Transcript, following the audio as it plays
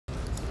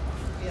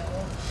are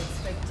all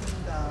expecting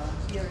the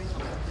hearing of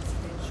the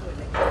presidential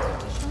electoral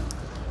petition.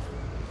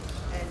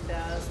 And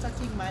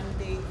starting from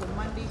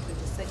Monday,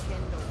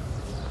 22nd of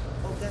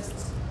August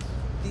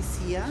this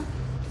year,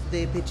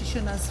 the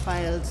petitioners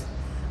filed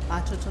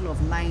a total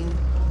of 9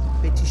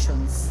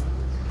 petitions.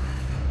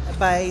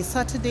 By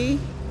Saturday,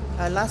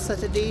 last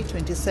Saturday,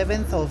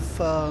 27th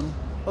of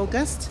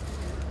August,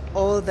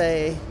 all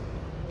the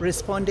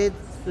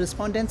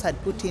respondents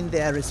had put in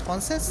their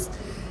responses,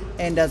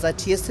 and as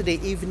at yesterday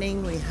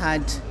evening, we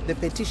had the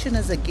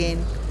petitioners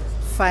again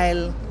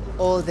file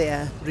all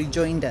their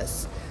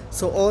rejoinders.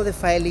 So all the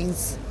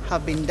filings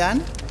have been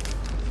done,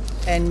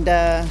 and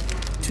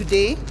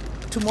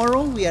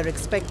tomorrow we are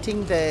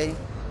expecting the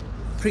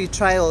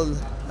pre-trial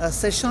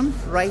session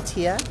right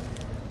here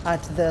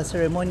at the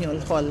ceremonial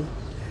hall.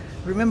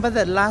 Remember,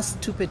 the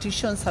last 2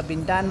 petitions have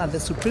been done at the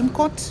Supreme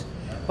Court,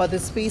 but the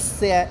space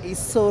there is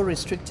so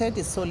restricted,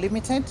 is so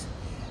limited.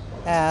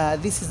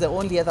 This is the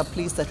only other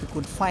place that we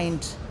could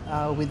find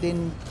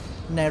within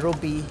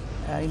Nairobi,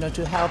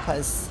 to help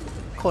us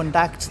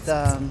conduct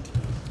the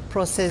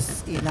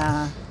process in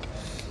a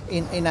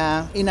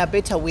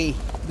better way,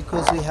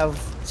 because we have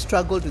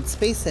struggled with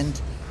space, and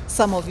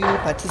some of you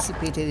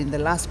participated in the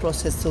last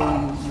process, so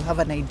you have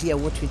an idea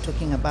what we're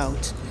talking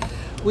about.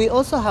 We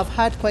also have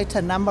had quite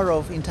a number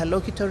of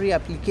interlocutory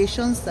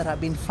applications that have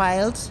been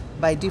filed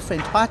by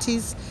different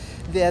parties.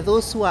 There are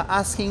those who are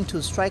asking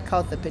to strike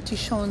out the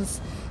petitions.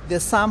 There are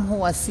some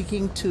who are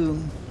seeking to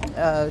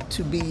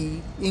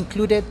be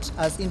included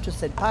as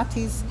interested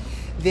parties.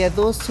 There are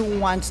those who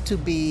want to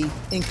be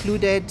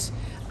included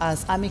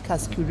as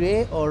amicus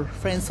curiae or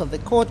friends of the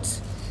court.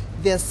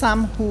 There are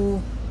some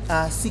who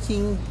are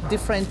seeking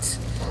different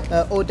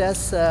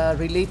orders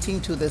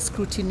relating to the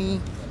scrutiny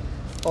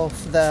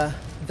of the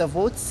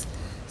votes.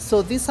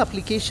 So these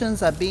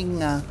applications are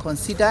being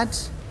considered,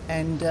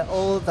 and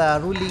all the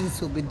rulings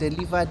will be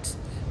delivered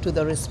to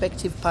the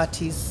respective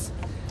parties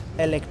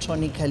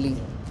electronically.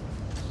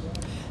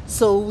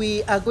 So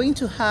we are going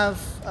to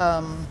have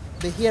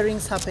the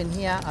hearings happen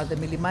here at the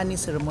Milimani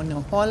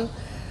Ceremonial Hall.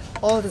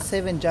 All the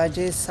 7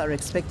 judges are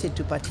expected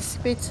to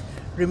participate.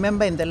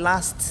 Remember, in the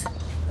last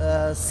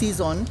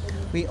season,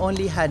 we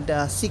only had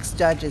 6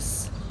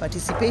 judges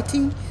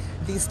participating.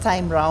 This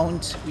time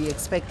round, we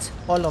expect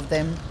all of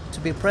them to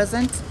be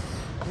present.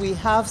 We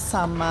have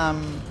some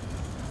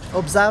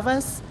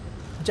observers,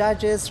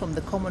 judges from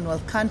the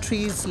Commonwealth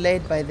countries,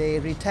 led by the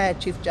retired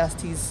Chief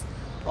Justice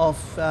of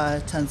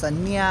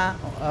Tanzania,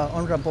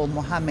 Honorable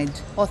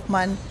Mohamed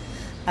Othman,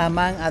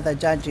 among other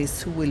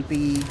judges who will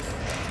be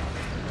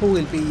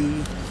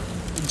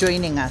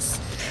joining us.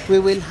 We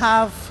will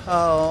have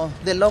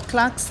the law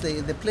clerks.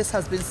 The place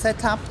has been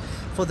set up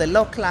for the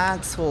law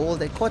clerks, for all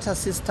the court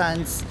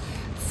assistants,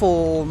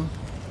 for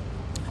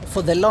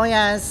the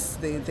lawyers,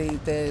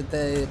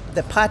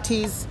 the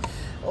parties.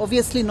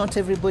 Obviously, not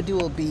everybody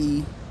will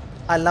be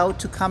allowed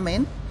to come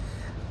in.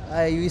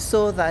 You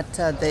saw that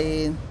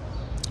the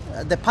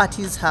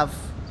parties have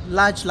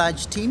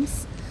large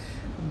teams,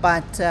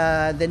 but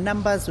the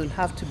numbers will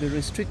have to be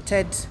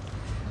restricted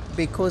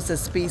because the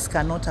space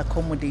cannot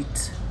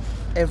accommodate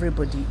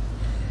everybody.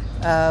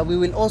 We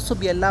will also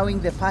be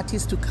allowing the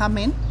parties to come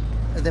in.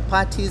 The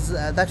parties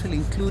that will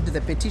include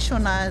the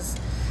petitioners,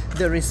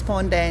 the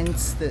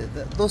respondents,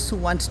 those who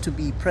want to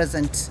be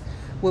present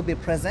will be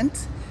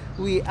present.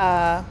 We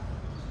are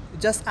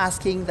just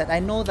asking that, I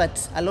know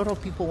that a lot of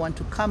people want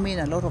to come in,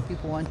 a lot of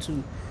people want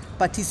to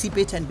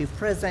participate and be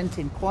present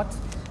in court.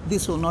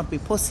 This will not be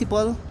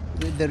possible.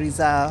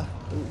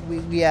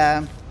 We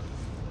are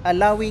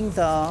allowing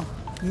the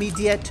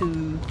media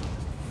to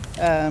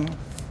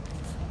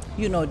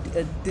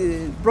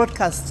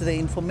broadcast the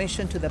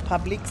information to the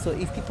public. So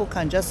if people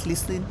can just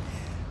listen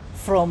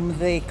from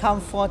the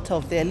comfort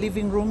of their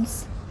living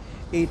rooms,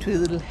 it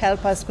will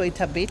help us quite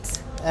a bit,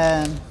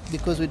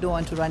 because we don't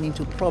want to run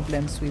into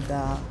problems with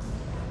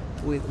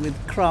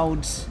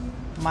crowd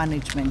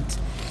management.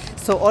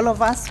 So all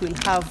of us will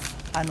have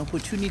an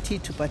opportunity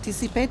to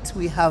participate.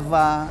 We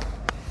have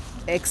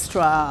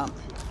extra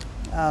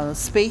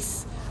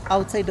space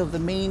outside of the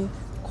main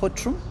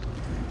courtroom.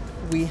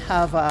 We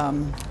have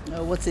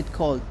what's it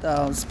called?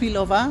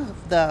 Spillover.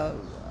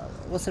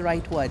 What's the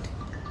right word?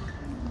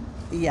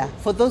 Yeah,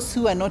 for those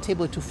who are not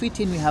able to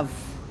fit in, we have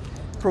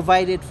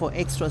provided for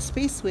extra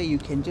space where you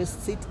can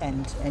just sit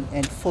and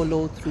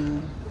follow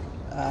through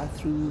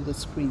the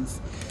screens.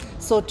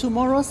 So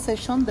tomorrow's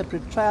session, the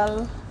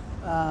pre-trial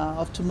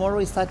of tomorrow,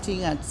 is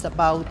starting at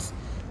about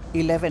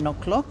 11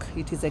 o'clock.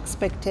 It is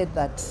expected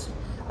that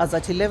as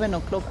at 11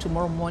 o'clock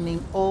tomorrow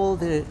morning, all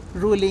the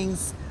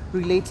rulings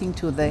relating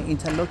to the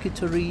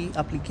interlocutory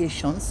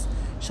applications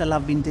shall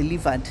have been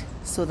delivered,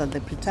 so that the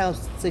pre-trial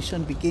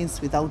session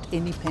begins without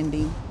any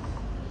pending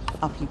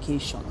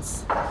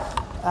applications.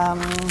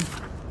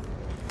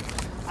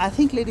 I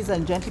think, ladies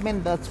and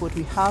gentlemen, that's what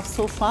we have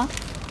so far.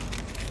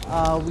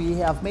 We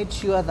have made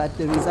sure that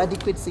there is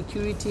adequate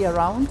security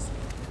around.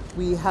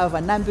 We have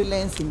an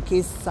ambulance in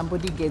case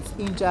somebody gets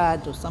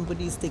injured or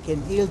somebody is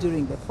taken ill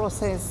during the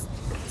process.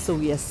 So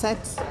we are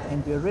set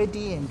and we're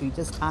ready, and we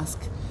just ask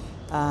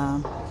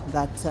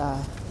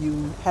that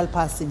you help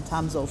us in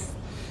terms of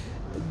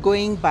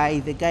going by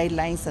the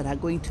guidelines that are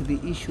going to be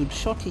issued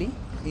shortly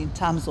in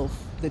terms of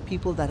the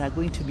people that are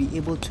going to be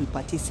able to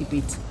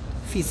participate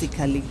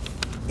physically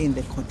in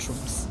the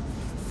courtrooms.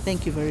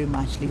 Thank you very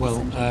much, ladies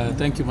and gentlemen.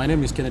 Thank you. My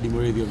name is Kennedy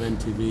Murithi of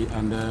NTV,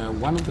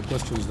 and one of the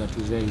questions that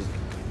we raised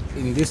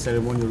in this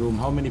ceremonial room,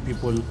 how many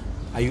people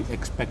are you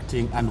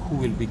expecting and who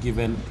will be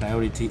given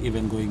priority,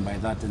 even going by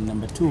that? And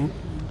number two,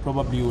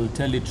 probably you will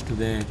tell it to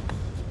the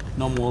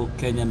normal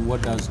Kenyan,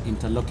 what does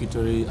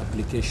interlocutory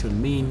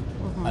application mean,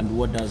 and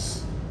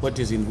what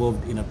is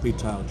involved in a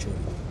pre-trial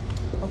hearing?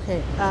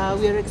 Okay,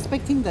 we are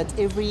expecting that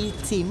every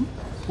team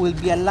will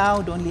be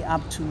allowed only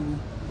up to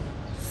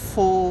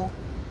 4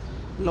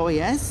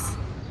 lawyers.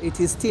 It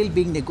is still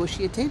being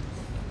negotiated,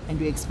 and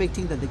we're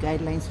expecting that the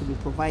guidelines will be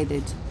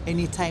provided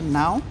anytime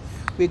now.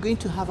 We're going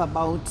to have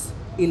about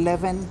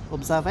 11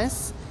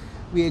 observers.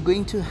 We are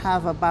going to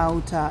have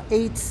about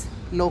 8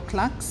 law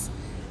clerks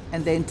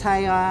and the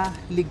entire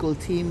legal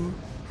team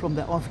from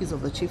the Office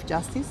of the Chief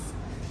Justice.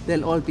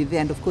 They'll all be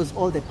there, and of course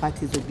all the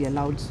parties will be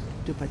allowed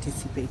to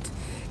participate.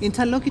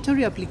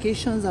 Interlocutory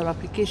applications are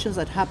applications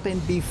that happen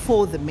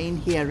before the main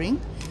hearing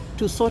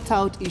to sort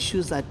out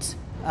issues that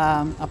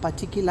a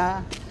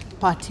particular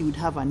party would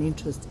have an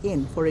interest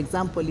in. For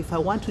example, if I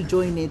want to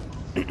join it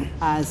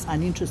as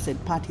an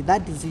interested party,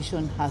 that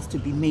decision has to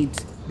be made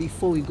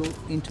before we go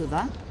into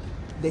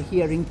the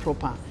hearing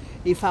proper.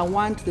 If I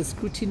want the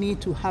scrutiny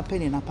to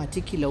happen in a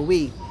particular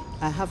way,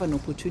 I have an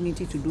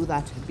opportunity to do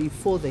that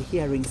before the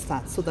hearing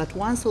starts, so that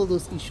once all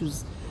those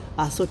issues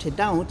are sorted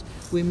out,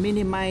 we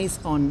minimize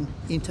on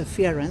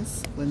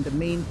interference when the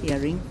main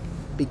hearing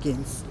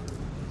begins.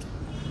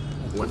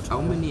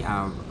 How many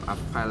have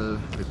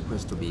filed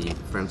requests to be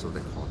friends of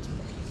the court?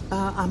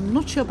 I'm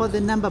not sure about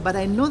the number, but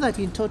I know that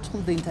in total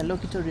the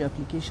interlocutory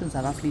applications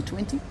are roughly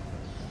 20.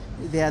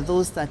 There are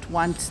those that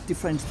want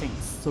different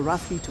things, so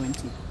roughly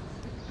 20.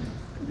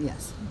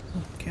 Yes.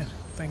 Okay,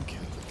 thank you.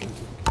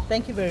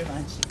 Thank you very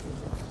much.